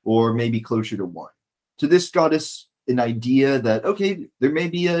 or maybe closer to 1. So this got us an idea that, okay, there may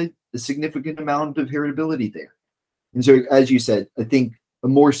be a significant amount of heritability there. And so, as you said, I think a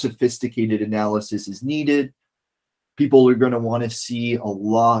more sophisticated analysis is needed. People are going to want to see a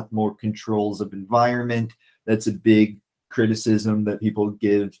lot more controls of environment. That's a big criticism that people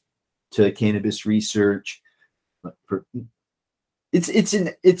give to cannabis research.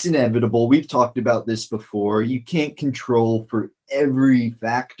 It's inevitable. We've talked about this before. You can't control for every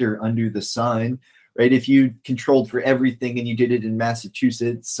factor under the sun, right? If you controlled for everything and you did it in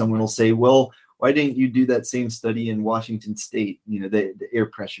Massachusetts, someone will say, well, why didn't you do that same study in Washington State? The air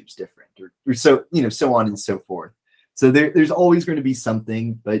pressure is different, or so, so on and so forth. So there's always going to be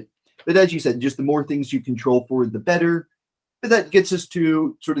something, but as you said, just the more things you control for, the better. But that gets us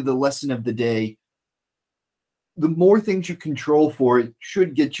to sort of the lesson of the day. The more things you control for, it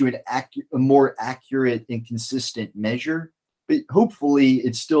should get you a more accurate and consistent measure. But hopefully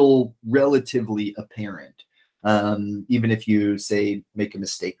it's still relatively apparent, even if you say make a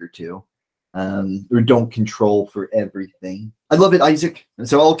mistake or two, or don't control for everything. I love it, Isaac. And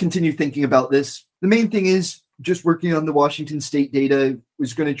so I'll continue thinking about this. The main thing is just working on the Washington State data.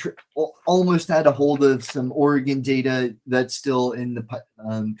 Was going to almost had a hold of some Oregon data that's still in the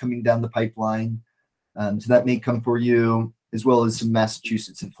coming down the pipeline. So that may come for you, as well as some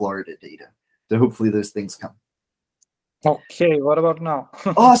Massachusetts and Florida data. So hopefully those things come. Okay, what about now?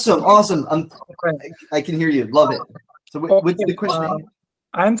 Awesome. Okay. I can hear you. Love it. So what's the question?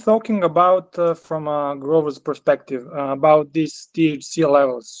 I'm talking about from a grower's perspective about these THC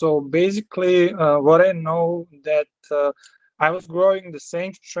levels. So basically, what I know that I was growing the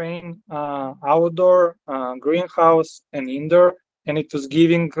same strain outdoor, greenhouse, and indoor, and it was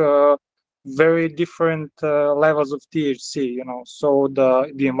giving very different levels of THC. So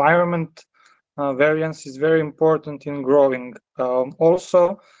the environment variance is very important in growing.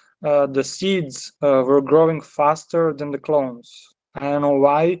 Also, the seeds were growing faster than the clones. I don't know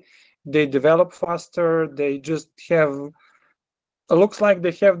why they develop faster. They just have, it looks like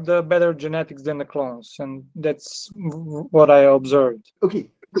they have the better genetics than the clones, and that's what I observed. Okay,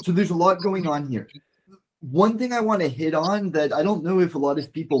 so there's a lot going on here. One thing I want to hit on that I don't know if a lot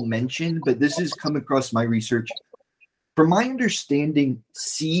of people mention, but this has come across my research. From my understanding,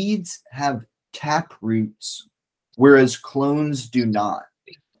 seeds have tap roots, whereas clones do not.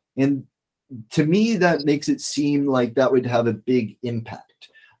 And to me, that makes it seem like that would have a big impact.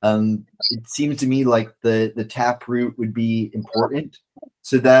 It seems to me like the tap root would be important.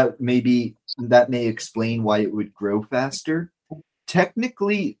 So that may explain why it would grow faster.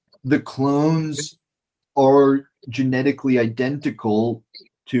 Technically, the clones are genetically identical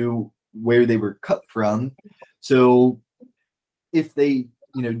to where they were cut from. So if they,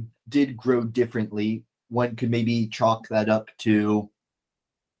 did grow differently, one could maybe chalk that up to,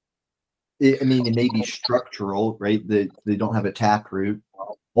 it may be structural, right? They don't have a tap root.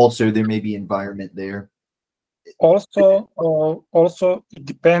 Also, there may be environment there. Also, it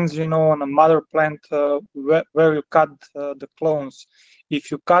depends, on a mother plant where you cut the clones.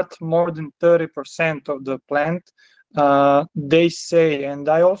 If you cut more than 30% of the plant, they say, and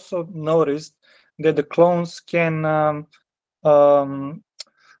I also noticed that the clones can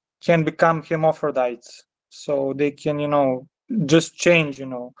become hermaphrodites, so they can, just change,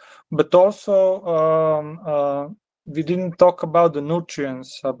 But also, we didn't talk about the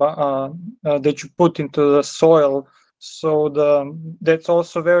nutrients about that you put into the soil. So that's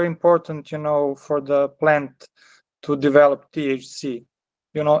also very important, for the plant to develop THC,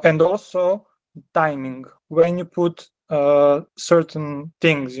 and also timing. When you put certain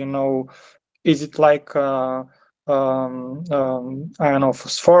things, is it like I don't know,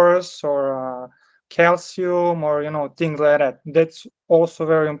 phosphorus or calcium or things like that. That's also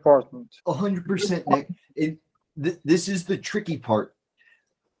very important. 100%, Nick. This is the tricky part,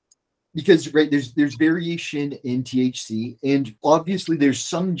 because right there's variation in THC, and obviously there's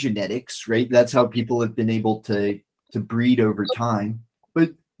some genetics, right? That's how people have been able to breed over time.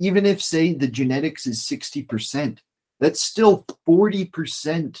 But even if, say, the genetics is 60%, that's still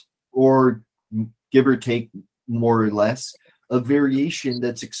 40%, or give or take, more or less, of variation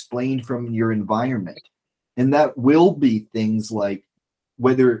that's explained from your environment. And that will be things like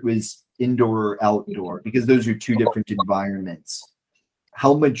whether it was indoor or outdoor, because those are two different environments.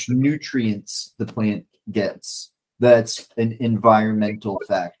 How much nutrients the plant gets, that's an environmental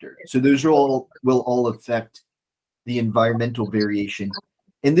factor. So those will all affect the environmental variation.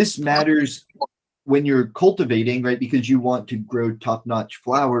 And this matters when you're cultivating, right? Because you want to grow top-notch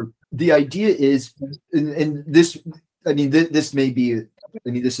flower. The idea is, and this, this may be,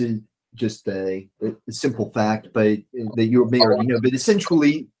 this is just a simple fact, but that you may already know, but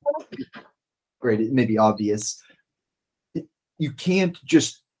essentially, right, it may be obvious. You can't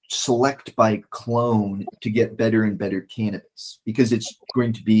just select by clone to get better and better cannabis, because it's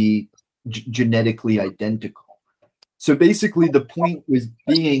going to be genetically identical. So basically the point was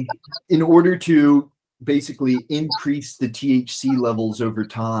being, in order to basically increase the THC levels over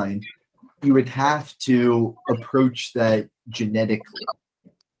time, you would have to approach that genetically.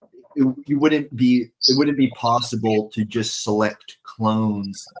 It wouldn't be possible to just select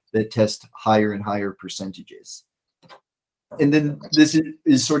clones that test higher and higher percentages. And then this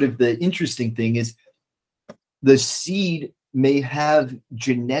is sort of the interesting thing is the seed may have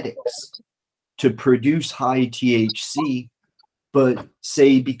genetics to produce high THC, but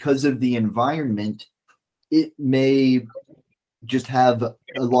say because of the environment, it may just have a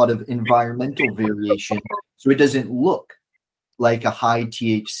lot of environmental variation, so it doesn't look like a high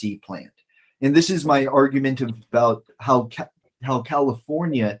THC plant. And this is my argument about how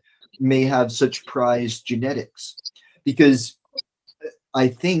California may have such prized genetics, because I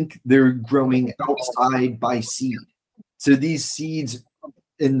think they're growing outside by seed. So these seeds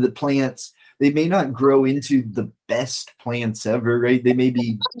in the plants, they may not grow into the best plants ever, right? They may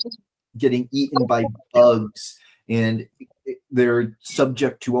be getting eaten by bugs and they're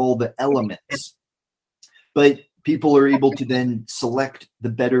subject to all the elements. But people are able to then select the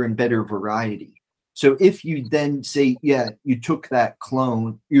better and better variety. So if you then say, yeah, you took that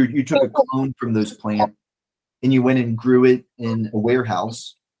clone, you took a clone from those plants and you went and grew it in a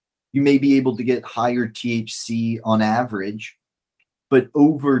warehouse, you may be able to get higher THC on average, but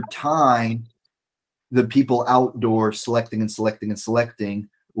over time, the people outdoor selecting and selecting and selecting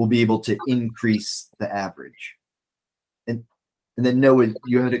will be able to increase the average. And then Noah,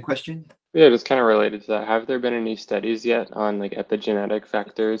 you had a question? Yeah, just kind of related to that. Have there been any studies yet on like epigenetic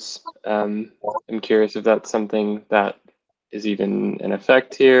factors? I'm curious if that's something that is even in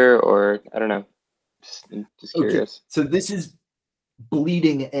effect here, or I don't know. Just curious. Okay. So this is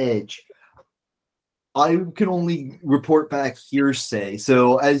bleeding edge. I can only report back hearsay.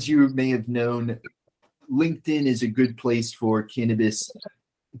 So as you may have known, LinkedIn is a good place for cannabis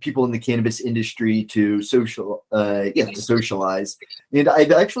people in the cannabis industry to socialize. And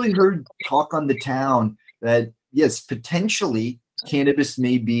I've actually heard talk on the town that yes, potentially cannabis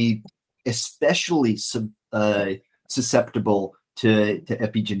may be especially susceptible to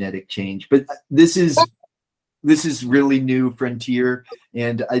epigenetic change. But this is really new frontier,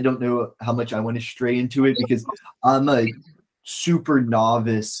 and I don't know how much I want to stray into it because I'm a super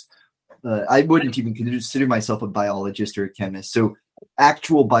novice. I wouldn't even consider myself a biologist or a chemist. So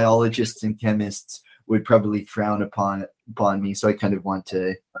actual biologists and chemists would probably frown upon me. So I kind of want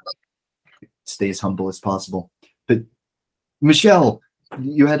to stay as humble as possible. But Michelle,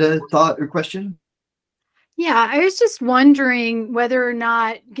 you had a thought or question? Yeah, I was just wondering whether or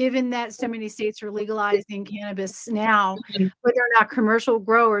not, given that so many states are legalizing cannabis now, whether or not commercial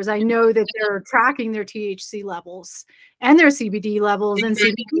growers, I know that they're tracking their THC levels and their CBD levels and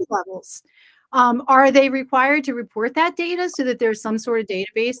CBD levels. Are they required to report that data so that there's some sort of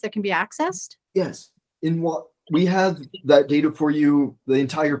database that can be accessed? Yes. In what we have that data for you, the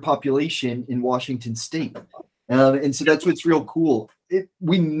entire population in Washington State. And so that's what's real cool.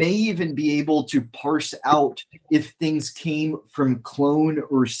 We may even be able to parse out if things came from clone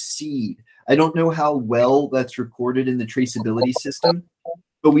or seed. I don't know how well that's recorded in the traceability system,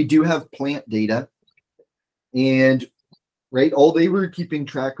 but we do have plant data. And right, all they were keeping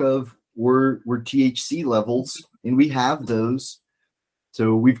track of were THC levels, and we have those.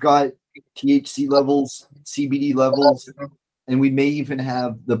 So we've got THC levels, CBD levels, and we may even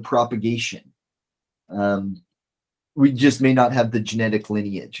have the propagation. We just may not have the genetic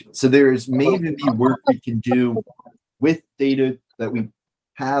lineage. So may even be work we can do with data that we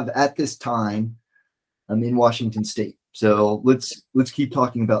have at this time in Washington State. So let's keep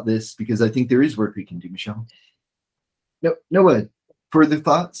talking about this because I think there is work we can do, Michelle. No, Noah, further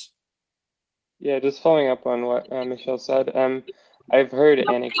thoughts? Yeah, just following up on what Michelle said. I've heard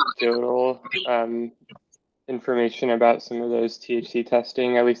anecdotal information about some of those THC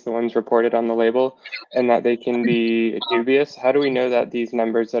testing, at least the ones reported on the label, and that they can be dubious. How do we know that these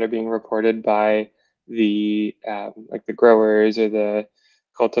numbers that are being reported by the like the growers or the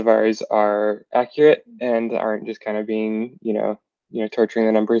cultivars are accurate and aren't just kind of being, torturing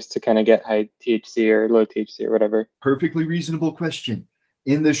the numbers to kind of get high THC or low THC or whatever? Perfectly reasonable question.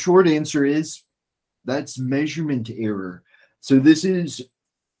 And the short answer is that's measurement error. So this is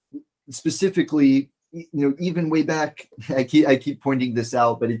specifically, even way back, I keep pointing this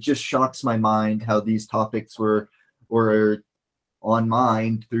out, but it just shocks my mind how these topics were on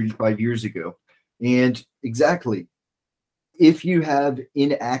mind 35 years ago. And exactly, if you have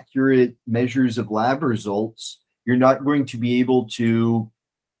inaccurate measures of lab results, you're not going to be able to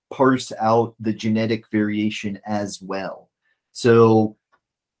parse out the genetic variation as well. So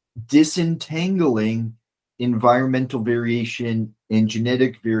disentangling environmental variation and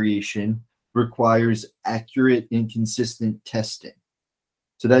genetic variation requires accurate and consistent testing.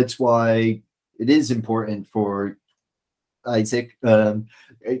 So that's why it is important for Isaac. I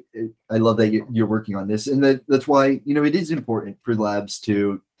love that you're working on this, and that's why it is important for labs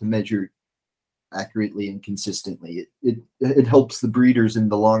to measure accurately and consistently. It helps the breeders in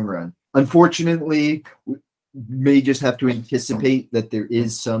the long run. Unfortunately, we may just have to anticipate that there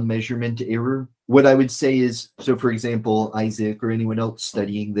is some measurement error. What I would say is, so for example, Isaac or anyone else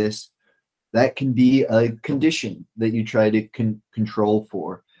studying this, that can be a condition that you try to control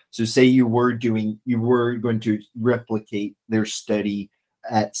for. So say you were going to replicate their study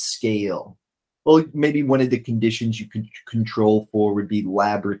at scale. Well, maybe one of the conditions you could control for would be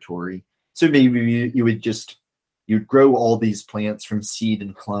laboratory. So maybe you'd grow all these plants from seed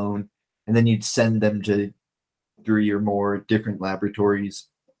and clone, and then you'd send them to 3 or more different laboratories.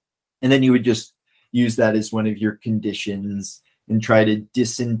 And then you would just use that as one of your conditions and try to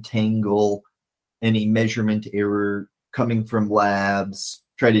disentangle any measurement error coming from labs,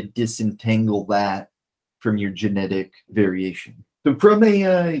 try to disentangle that from your genetic variation. So from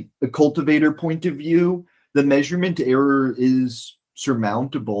a cultivator point of view, the measurement error is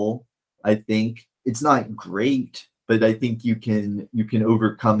surmountable. I think it's not great, but I think you can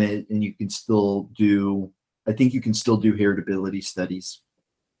overcome it, and you can still do heritability studies.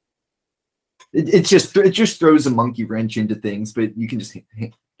 It just throws a monkey wrench into things, but you can just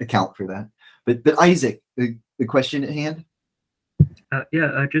account for that. But Isaac, the question at hand.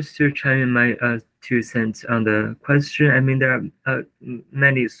 Just to chime in my 2 cents on the question. I mean, there are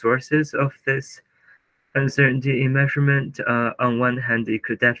many sources of this uncertainty in measurement. On one hand, it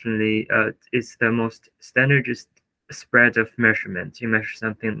could definitely it's the most standard spread of measurement. You measure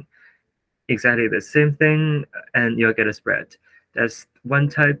something exactly the same thing, and you'll get a spread. That's one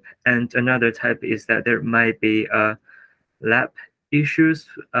type. And another type is that there might be lab issues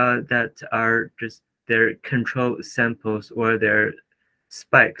that are just their control samples or their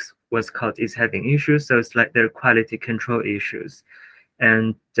spikes, what's called, is having issues. So it's like their quality control issues,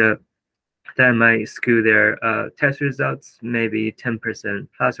 and that might skew their test results maybe 10%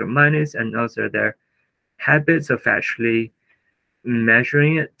 plus or minus, and also their habits of actually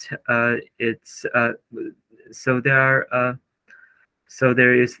measuring it. So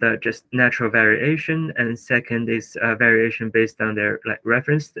there is the just natural variation, and second is variation based on their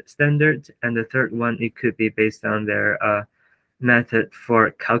reference standard, and the third one, it could be based on their method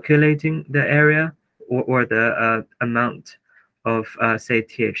for calculating the area or the amount of say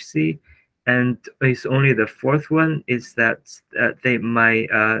THC. And it's only the fourth one is that they might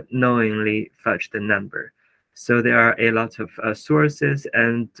knowingly fudge the number. So there are a lot of sources,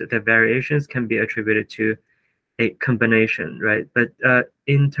 and the variations can be attributed to a combination, right? But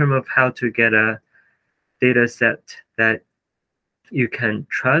in terms of how to get a data set that you can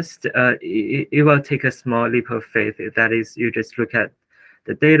trust, it will take a small leap of faith. That is, you just look at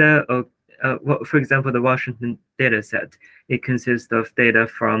the data of, for example, the Washington data set. It consists of data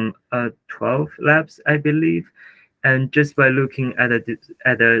from 12 labs, I believe, and just by looking at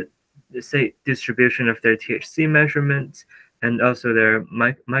the say distribution of their THC measurements and also their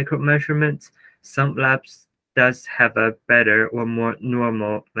micro measurements, some labs does have a better or more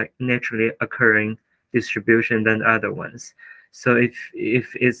normal, naturally occurring distribution than other ones. So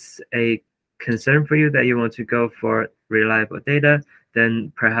if it's a concern for you that you want to go for reliable data,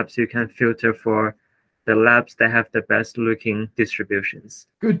 then perhaps you can filter for the labs that have the best looking distributions.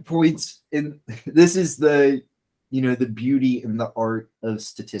 Good points. And this is the beauty and the art of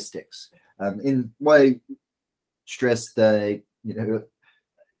statistics. And why I stress that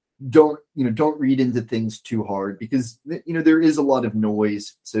don't read into things too hard, because there is a lot of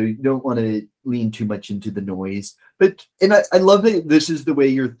noise, so you don't want to lean too much into the noise. And I love that this is the way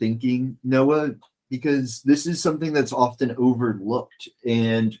you're thinking, Noah, because this is something that's often overlooked,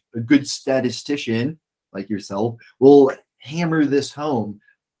 and a good statistician like yourself will hammer this home.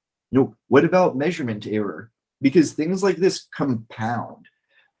 What about measurement error? Because things like this compound,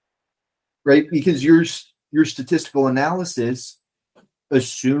 right? Because your statistical analysis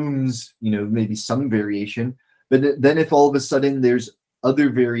assumes maybe some variation, but then if all of a sudden there's other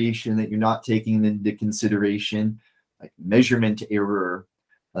variation that you're not taking into consideration, like measurement error,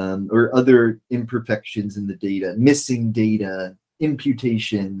 or other imperfections in the data, missing data,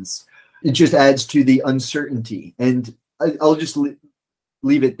 imputations, it just adds to the uncertainty. And I'll just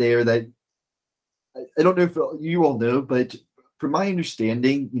leave it there. That I don't know if you all know, but from my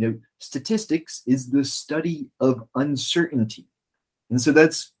understanding, statistics is the study of uncertainty. And so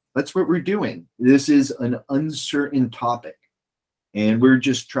that's what we're doing. This is an uncertain topic, and we're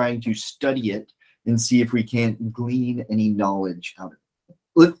just trying to study it and see if we can't glean any knowledge out of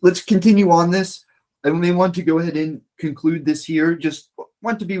it. Let's continue on this. I may want to go ahead and conclude this here. Just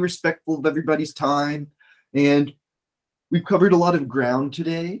want to be respectful of everybody's time. And we've covered a lot of ground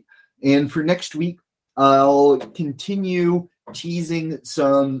today. And for next week, I'll continue teasing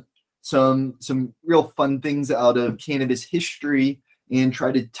some real fun things out of cannabis history and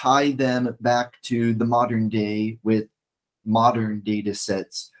try to tie them back to the modern day with modern data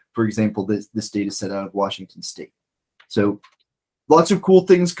sets. For example, this data set out of Washington State. So lots of cool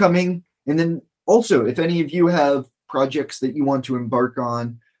things coming. And then also, if any of you have projects that you want to embark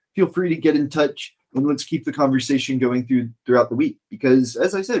on, feel free to get in touch and let's keep the conversation going throughout the week. Because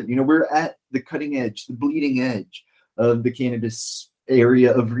as I said, we're at the cutting edge, the bleeding edge of the cannabis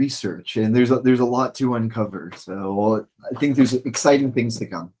area of research, and there's a lot to uncover. So I think there's exciting things to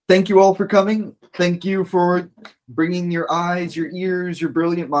come. Thank you all for coming. Thank you for bringing your eyes, your ears, your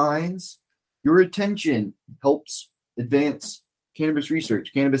brilliant minds. Your attention helps advance cannabis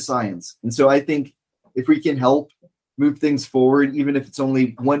research, cannabis science. And so I think if we can help move things forward, even if it's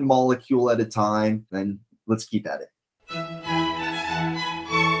only one molecule at a time, then let's keep at it.